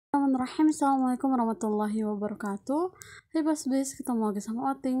Bismillahirrahmanirrahim. Assalamualaikum warahmatullahi wabarakatuh. Hai Bos Bis, ketemu lagi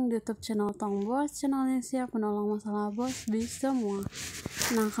sama Oting di YouTube channel Otong Bos, channel yang siap menolong masalah Bos Bis semua.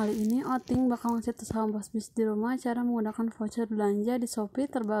 Nah, kali ini Oting bakal ngasih tahu sama Bos Bis di rumah cara menggunakan voucher belanja di Shopee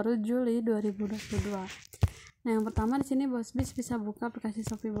Terbaru Juli 2022. Nah, yang pertama di sini Bos Bis bisa buka aplikasi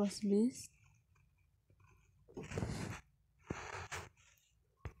Shopee Bos Bis.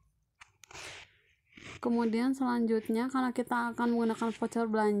 Kemudian selanjutnya karena kita akan menggunakan voucher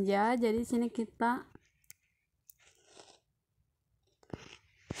belanja, jadi di sini kita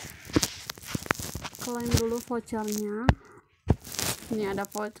klaim dulu vouchernya. Ini ada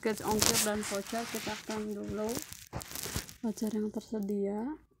voucher ongkir dan voucher, kita klaim dulu voucher yang tersedia.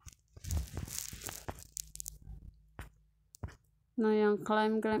 Nah, yang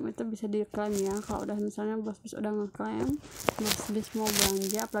klaim itu bisa diklaim ya. Kalau udah misalnya Bos Bis udah ngeklaim, Bos Bis mau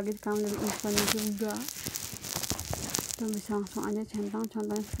belanja, apalagi kalian dari infonya juga, kita bisa langsung aja centang,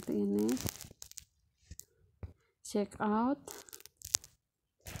 contohnya seperti ini, check out.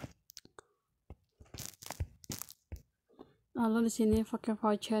 Lalu di sini pakai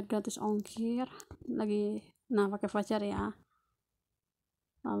voucher gratis ongkir lagi. Nah, pakai voucher ya.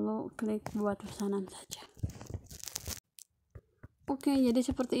 Lalu klik buat pesanan saja. Oke, jadi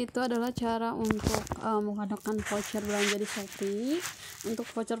seperti itu adalah cara untuk menggunakan voucher belanja di Shopee. Untuk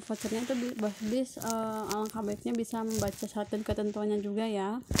vouchernya itu Bos Bis alangkah baiknya bisa membaca syarat dan ketentuannya juga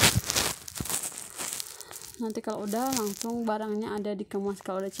ya. Nanti kalau udah langsung barangnya ada dikemas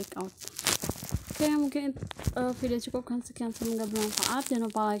kalau udah check out. Oke, mungkin video cukupkan sekian, semoga bermanfaat. Jangan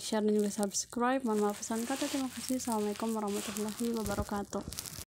lupa like, share, dan juga subscribe. Mohon maaf pesan kata, terima kasih. Assalamualaikum warahmatullahi wabarakatuh.